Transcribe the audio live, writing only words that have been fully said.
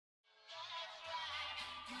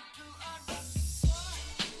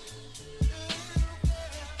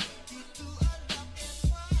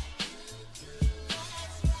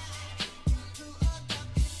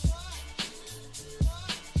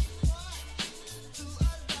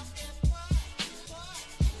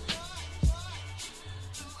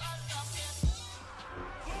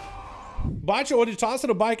Bachi already tossing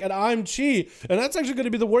a bike at IMG, and that's actually going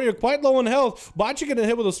to be the warrior quite low on health. Bachi getting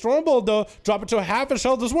hit with a Stormbolt though, drop it to half his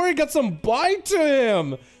health. This warrior got some bite to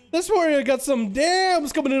him. This warrior got some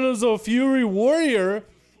dams coming in as a Fury warrior.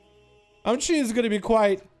 IMG is going to be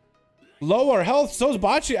quite lower health. So is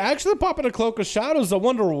Bachi actually popping a Cloak of Shadows. I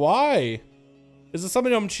wonder why. Is it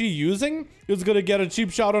something Chi using? He's gonna get a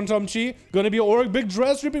cheap shot onto Chi. Gonna be Auric, big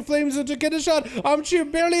dress, ripping flames into get a shot. Chi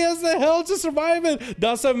barely has the health to survive it.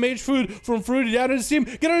 Does have mage food from Fruity down his team.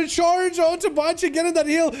 Getting a charge onto Bachi, getting that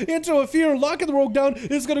heal into a fear. Locking the rogue down.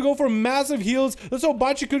 Is gonna go for massive heals. That's how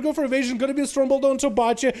Bachi could go for evasion. Gonna be a Stormbolt onto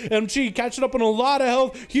Bachi. And Chi catching up on a lot of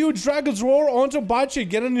health. Huge Dragon's Roar onto Bachi,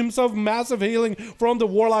 getting himself massive healing from the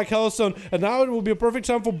Warlock Hellstone. And now it will be a perfect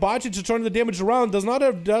time for Bachi to turn the damage around. Does not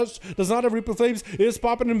have dust, does not have Reaper Flames. Is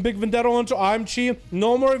popping in big Vendetta onto IMG.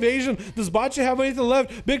 No more evasion. Does Bachi have anything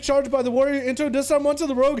left? Big charge by the warrior into a disarm onto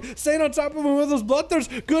the rogue. Staying on top of him with those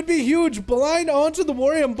bloodthirsts. Could be huge. Blind onto the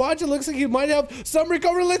warrior. And Bachi looks like he might have some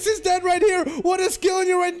recovery. Lex is dead right here. What is killing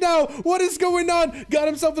you right now? What is going on? Got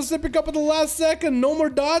himself a sipping cup at the last second. No more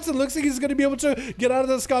dots. And looks like he's going to be able to get out of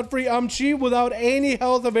the scot-free IMG without any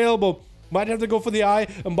health available. Might have to go for the eye,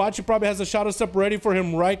 and Bachi probably has a Shadow Step ready for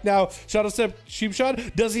him right now. Shadow Step, Cheap Shot.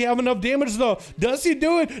 Does he have enough damage, though? Does he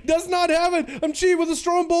do it? Does not have it. Chi with a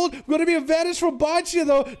Stormbolt. Going to be a advantage for Bachi,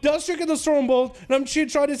 though. Does trick in the Stormbolt, and Chi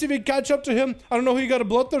trying to see if he can catch up to him. I don't know who he got a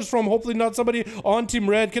Bloodthirst from. Hopefully not somebody on Team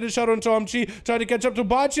Red. Get a shot onto Chi, trying to catch up to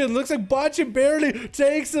Bachi, and looks like Bachi barely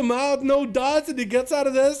takes him out. No dots, and he gets out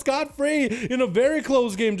of this scot-free in a very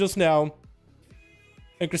close game just now.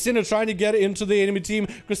 And Christina trying to get into the enemy team.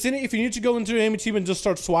 Christina, if you need to go into the enemy team and just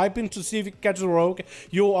start swiping to see if you can catch the rogue,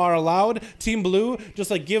 you are allowed. Team Blue,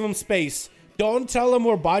 just like give him space. Don't tell him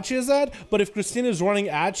where Bachi is at, but if Christina is running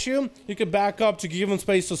at you, you can back up to give him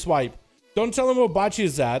space to swipe. Don't tell him where Bachi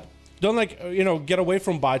is at. Don't get away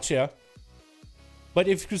from Bachi. But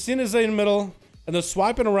if Christina is in the middle and they're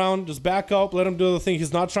swiping around, just back up, let him do the thing.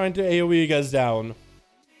 He's not trying to AoE you guys down.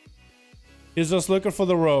 He's just looking for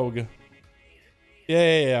the rogue.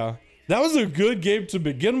 Yeah. That was a good game to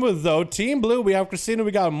begin with, though. Team Blue, we have Christina.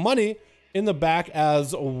 We got Money in the back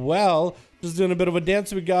as well. Just doing a bit of a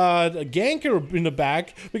dance. We got a Ganker in the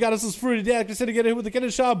back. We got us this Fruity Dad. Christina getting hit with the getting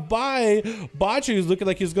shot by Bachi, who's looking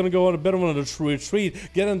like he's going to go on a bit of a retreat.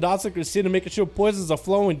 Getting dots at Christina, making sure poisons are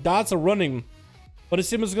flowing. Dots are running. But it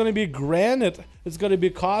seems it's going to be Granite. It's going to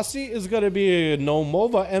be Kasi. It's going to be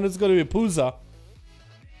Nomova. And it's going to be Puza.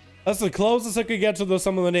 That's the closest I could get to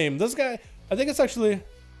some of the name. This guy... I think it's actually,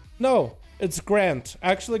 no, it's Grant.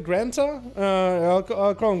 Actually, Granta?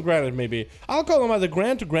 I'll call him Granite, maybe. I'll call him either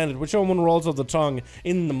Grant or Granite, whichever one rolls off the tongue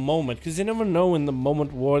in the moment. Because you never know in the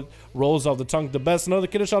moment what rolls off the tongue the best. Another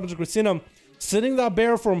kiddo shot to Christina. Sitting that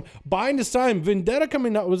bear from buying this time. Vendetta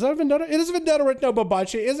coming out. Was that Vendetta? It is Vendetta right now, but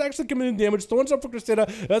Bachi is actually committing damage. Thorns up for Christina.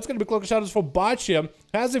 That's going to be Cloak of Shadows for Bachi.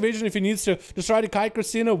 Has evasion if he needs to try to kite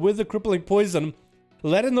Christina with the crippling poison.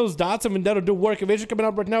 Letting those dots of Vendetta do work. Evasion coming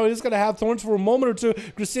up right now. It is going to have thorns for a moment or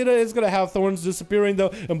two. Christina is going to have thorns disappearing,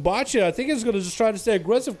 though. And Bachi, I think, is going to just try to stay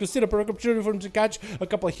aggressive. Christina, perfect opportunity for him to catch a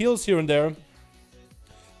couple of heals here and there.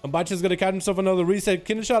 And Bachi is going to catch himself another reset.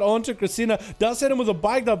 Kidney shot onto Christina. Does hit him with a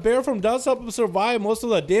bike. That bear from does help him survive most of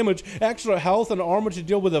the damage. Extra health and armor to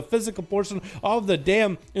deal with the physical portion of the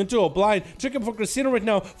dam into a blind. Tricking for Christina right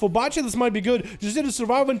now. For Bachi, this might be good. Just need to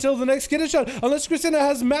survive until the next kidney shot. Unless Christina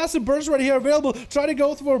has massive burst right here available. Try to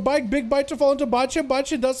go for a bike. Big bite to fall into Bachi.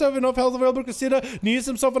 Bachi does have enough health available. Christina needs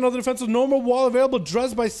himself another defensive normal wall available.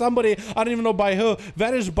 Dressed by somebody. I don't even know by who.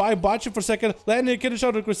 Vanished by Bachi for a second. Landing a kidney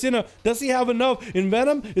shot to Christina. Does he have enough? In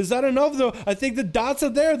Venom? Is that enough though? I think the dots are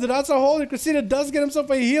there. The dots are holding. Christina does get himself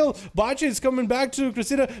a heal. Bachi is coming back to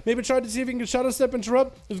Christina. Maybe try to see if he can Shadow Step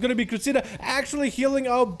interrupt. It's going to be Christina actually healing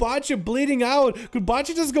out. Bachi bleeding out. Could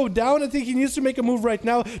Bachi just go down? I think he needs to make a move right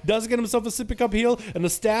now. Does get himself a sipping up heal and a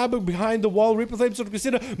stab behind the wall. Reaper Flames to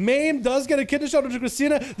Christina. Maim does get a kidney shot to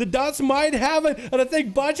Christina. The dots might have it. And I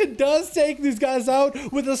think Bachi does take these guys out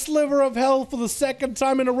with a sliver of health for the second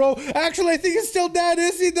time in a row. Actually, I think he's still dead.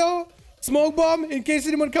 Is he though? Smoke bomb in case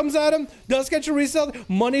anyone comes at him. Does catch a reset.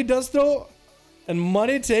 Money does throw. And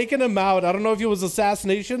Money taking him out. I don't know if it was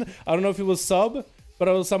Assassination. I don't know if it was sub. But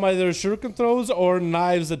it was some either shuriken throws or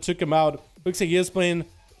knives that took him out. Looks like he is playing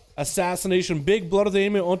Assassination. Big blood of the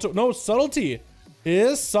enemy onto... No, Subtlety. He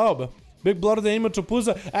is sub. Big blood of the enemy to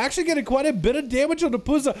Puza. Actually getting quite a bit of damage on the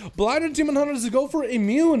Puza. Blinded Demon Hunter to go for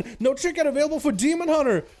immune. No trick out available for Demon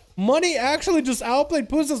Hunter. Money actually just outplayed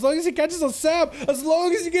Puss as long as he catches a sap. As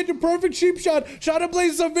long as you get your perfect cheap shot. Shadow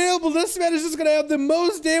Blade is available. This man is just going to have the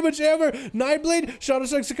most damage ever. Nightblade, Shadow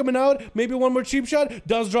Strikes are coming out. Maybe one more cheap shot.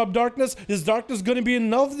 Does drop Darkness. Is Darkness going to be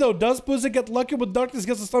enough though? Does Puss get lucky with Darkness?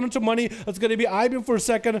 Gets a stun into Money. That's going to be Ivan for a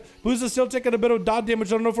second. Puss is still taking a bit of dot damage.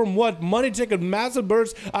 I don't know from what. Money take a massive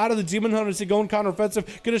burst out of the Demon Hunter. He going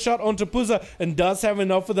counter-offensive. Get a shot onto Puza and does have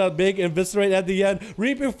enough for that big Eviscerate at the end.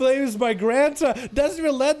 Reaping Flames by Granta. Doesn't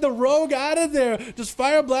even let the Rogue out of there. Just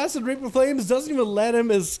Fire Blast and Reaping Flames. Doesn't even let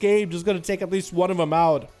him escape. Just going to take at least one of them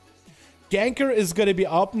out. Ganker is going to be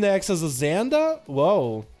up next as a Xanda.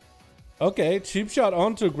 Whoa. Okay, cheap shot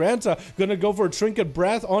onto Granta. Gonna go for a Trinket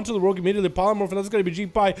Breath onto the Rogue immediately. Polymorph, and that's gonna be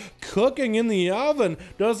G-Pie cooking in the oven.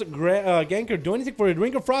 Does Ganker do anything for it?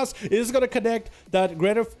 Ring of Frost is gonna connect that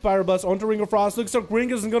Greater Fire Blast onto Ring of Frost. Looks like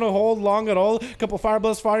Ring isn't gonna hold long at all. Couple Fire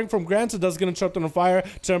Blasts firing from Granta. Does get interrupted on fire.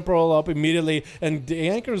 Temporal up immediately. And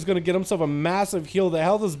Ganker is gonna get himself a massive heal. The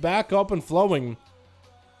health is back up and flowing.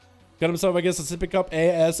 Got himself, I guess, a pick up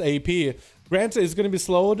ASAP. Granta is going to be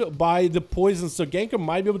slowed by the poison, so Ganker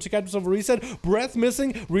might be able to catch himself a reset. Breath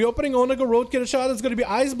missing, reopening Onaga Road, get a shot. It's going to be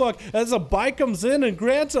Ice Block as a bike comes in, and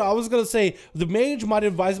Granta, I was going to say, the mage might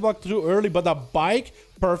have Ice Block too early, but the bike,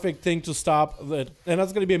 perfect thing to stop it. And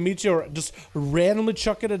that's going to be a Meteor just randomly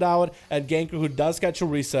chucking it out at Ganker, who does catch a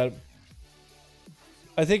reset.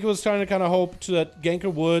 I think it was trying to kind of hope that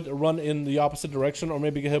Ganker would run in the opposite direction or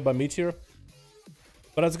maybe get hit by Meteor.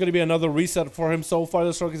 But that's going to be another reset for him. So far,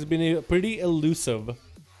 the stroke has been pretty elusive.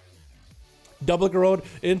 Double Road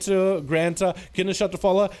into Granta. Kidney shot to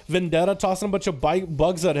follow. Vendetta tossing a bunch of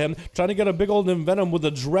bugs at him. Trying to get a big old Envenom with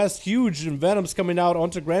a dress. Huge Envenoms coming out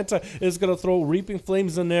onto Granta. Is going to throw Reaping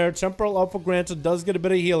Flames in there. Temporal up for Granta. Does get a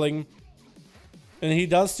bit of healing. And he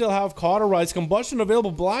does still have Cauterize. Combustion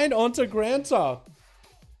available. Blind onto Granta.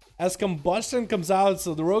 As Combustion comes out,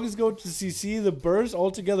 so the Rogue is going to CC the burst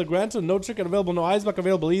altogether. Granted, no Trinket available, no Ice Block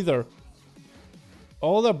available either.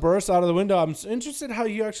 All that burst out of the window. I'm interested how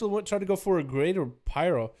you actually try to go for a Greater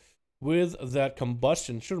Pyro with that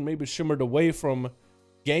Combustion. Should have maybe shimmered away from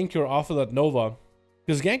Ganker off of that Nova.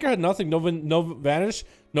 Because Ganker had nothing, no Vanish,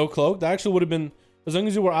 no Cloak. That actually would have been, as long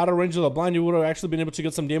as you were out of range of the blind, you would have actually been able to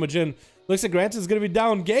get some damage in. Looks like Grant is going to be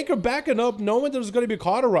down. Ganker backing up, knowing there's going to be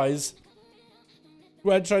Cauterize. Go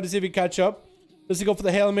ahead and try to see if he can catch up. Does he go for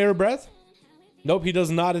the Hail Mary Breath? Nope, he does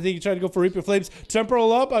not. I think he tried to go for Reaper Flames.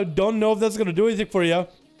 Temporal up. I don't know if that's going to do anything for you.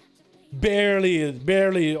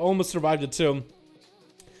 Barely. Almost survived it too.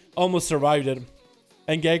 Almost survived it.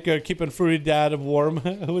 And Ganker keeping Fruity Dad warm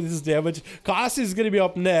with his damage. Kossi is going to be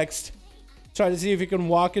up next. Try to see if he can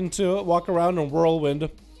walk around in Whirlwind.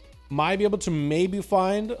 Might be able to maybe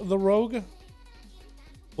find the Rogue.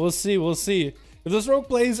 We'll see. If this Rogue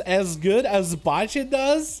plays as good as Botcha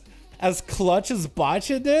does, as clutch as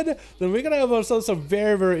Botcha did, then we're going to have ourselves a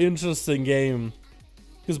very, very interesting game.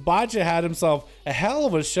 Because Botcha had himself a hell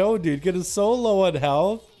of a show, dude. Getting so low on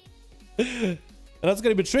health. And that's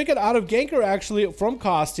going to be Trinket out of Ganker, actually, from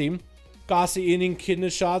Kossi. Kossi eating kidney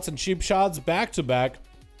shots and cheap shots back to back.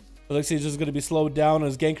 It looks like he's just going to be slowed down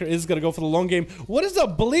as Ganker is going to go for the long game. What is the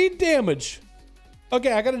bleed damage?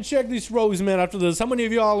 Okay, I got to check these rogues, man, after this. How many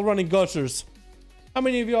of y'all are running Gushers? How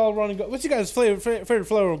many of y'all running? What's you guys' favorite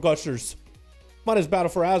flavor of Gushers? Mine is Battle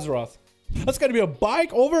for Azeroth. That's going to be a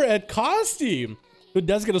bike over at Kossi, who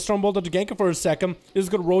does get a Stormbolt into Ganker for a second. Is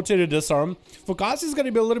going to rotate a disarm. For Kossi, it's going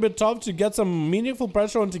to be a little bit tough to get some meaningful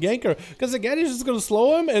pressure onto Ganker. Because again, he's just going to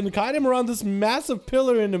slow him and kite him around this massive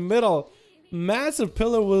pillar in the middle. Massive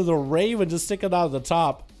pillar with a Raven just sticking out of the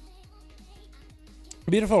top.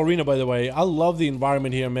 Beautiful arena, by the way. I love the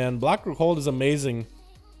environment here, man. Blackrock Hold is amazing.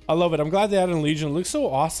 I love it. I'm glad they added Legion. It looks so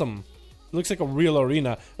awesome. It looks like a real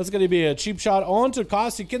arena. That's going to be a cheap shot onto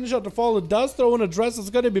Kossi. Kidney shot to fall. It does throw in a dress. It's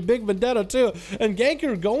going to be big Vendetta too. And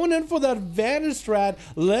Ganker going in for that Vanish strat,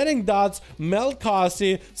 letting dots melt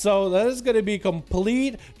Kossi. So that is going to be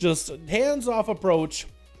complete, just hands-off approach.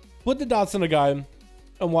 Put the dots in the guy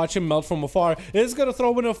and watch him melt from afar. It's going to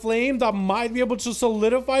throw in a flame that might be able to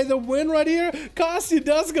solidify the win right here. Kossi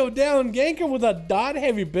does go down. Ganker with a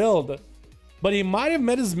dot-heavy build. But he might have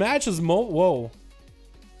met his match as Whoa.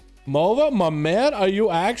 Mova, my man, are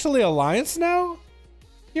you actually Alliance now?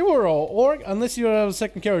 You were all Orc, unless you have a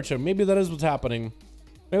second character. Maybe that is what's happening.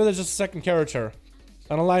 Maybe there's just a second character.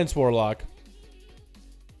 An Alliance Warlock.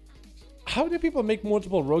 How do people make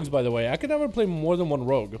multiple rogues, by the way? I could never play more than one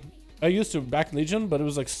rogue. I used to back in Legion, but it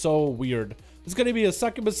was like so weird. It's going to be a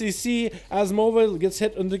Succubus CC as Mova gets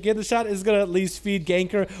hit and to get a shot is going to at least feed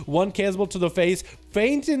Ganker one Casable to the face,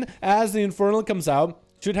 fainting as the Infernal comes out.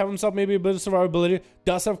 Should have himself maybe a bit of survivability.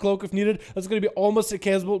 Does have cloak if needed. That's going to be almost a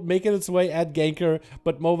casual, making its way at ganker.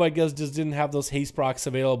 But Mova, I guess, just didn't have those haste procs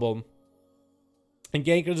available. And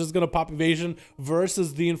ganker's just going to pop evasion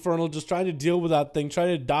versus the Infernal, just trying to deal with that thing, trying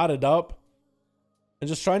to dot it up. And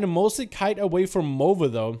just trying to mostly kite away from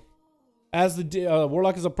Mova, though. As the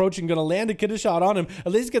Warlock is approaching, going to land a kidney shot on him.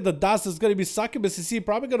 At least get the dots. It's going to be Succubus. You see,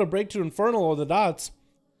 probably going to break to Infernal or the dots.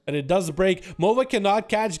 And it does break. Mova cannot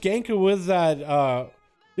catch ganker with that...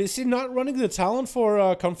 Is he not running the talent for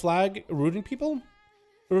Conflag rooting people?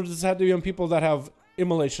 Or does it have to be on people that have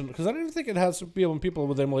immolation? Because I don't even think it has to be on people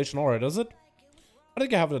with immolation aura, does it? I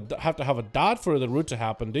think I have to have a dot for the root to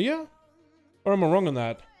happen, do you? Or am I wrong on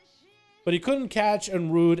that? But he couldn't catch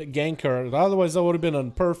and root ganker. Otherwise, that would have been a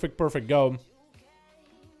perfect go.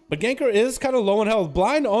 But ganker is kind of low in health.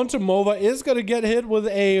 Blind onto Mova is going to get hit with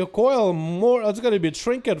a coil. It's going to be a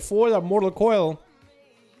trinket for that mortal coil.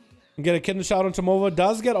 Get a kidney shot onto Mova.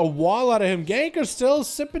 Does get a wall out of him. Ganker still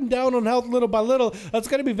sipping down on health little by little. That's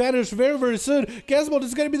going to be vanished very soon. Gasbolt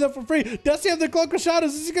is going to be there for free. Does he have the cloak of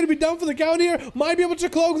shadows? Is he going to be down for the count here? Might be able to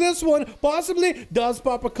cloak this one. Possibly. Does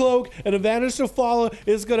pop a cloak. And a vanish to follow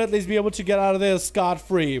is going to at least be able to get out of there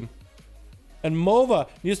scot-free. And Mova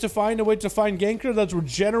needs to find a way to find ganker that's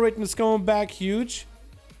regenerating his coming back huge.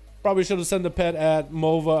 Probably should have sent the pet at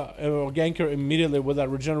Mova or ganker immediately with that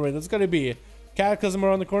regenerate. That's going to be... Cataclysm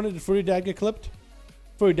around the corner. Did Fury Dad get clipped?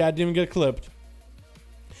 Fury Dad didn't even get clipped.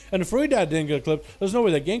 And if Fury Dad didn't get clipped, there's no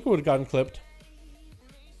way that ganker would have gotten clipped.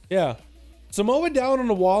 Yeah. So Mova down on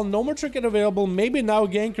the wall. No more trinket available. Maybe now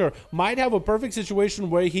ganker might have a perfect situation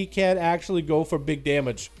where he can actually go for big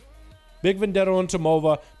damage. Big Vendetta onto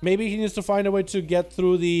Mova. Maybe he needs to find a way to get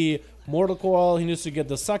through the Mortal Coil. He needs to get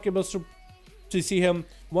the Succubus to see him.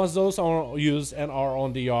 Once those are used and are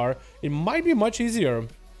on DR, it might be much easier.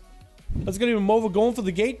 That's going to be Mova going for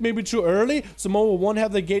the gate, maybe too early, so Mova won't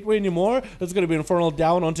have the gateway anymore. That's going to be Infernal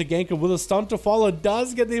down onto ganker with a stun to follow.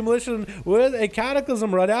 Does get the Immolation with a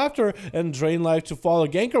Cataclysm right after, and Drain Life to follow.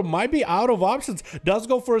 Ganker might be out of options. Does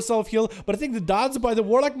go for a self-heal, but I think the dodge by the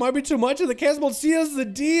Warlock might be too much, and the Casbolt seals the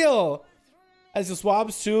deal. As he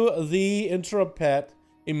swaps to the Interrupt Pet.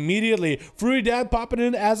 Immediately, Fury Dad popping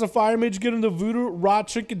in as a Fire Mage, getting the Voodoo Rot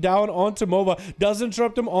Trinket down onto Mova. Does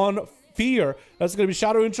interrupt him on Fear. That's going to be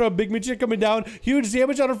Shadow Intro, Big Mage coming down. Huge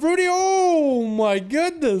damage on a Fruity. Oh my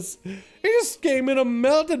goodness. He just came in and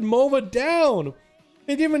melted Mova down.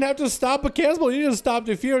 He didn't even have to stop a cancel. He just stopped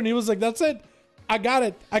a Fear and he was like, that's it. I got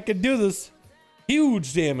it. I can do this.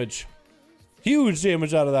 Huge damage. Huge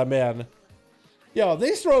damage out of that man. Yo,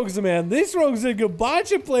 these rogues, man. These rogues are good.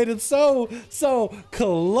 Bocce played it so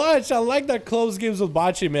clutch. I like that close games with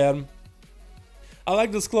Bocce, man. I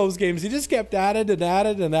like those close games. He just kept at it and at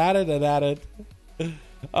it and at it and at it.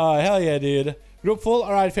 Hell yeah, dude. Group full.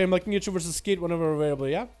 All right, fam. I can get you versus Skeet whenever available,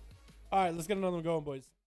 yeah? All right, let's get another one going, boys.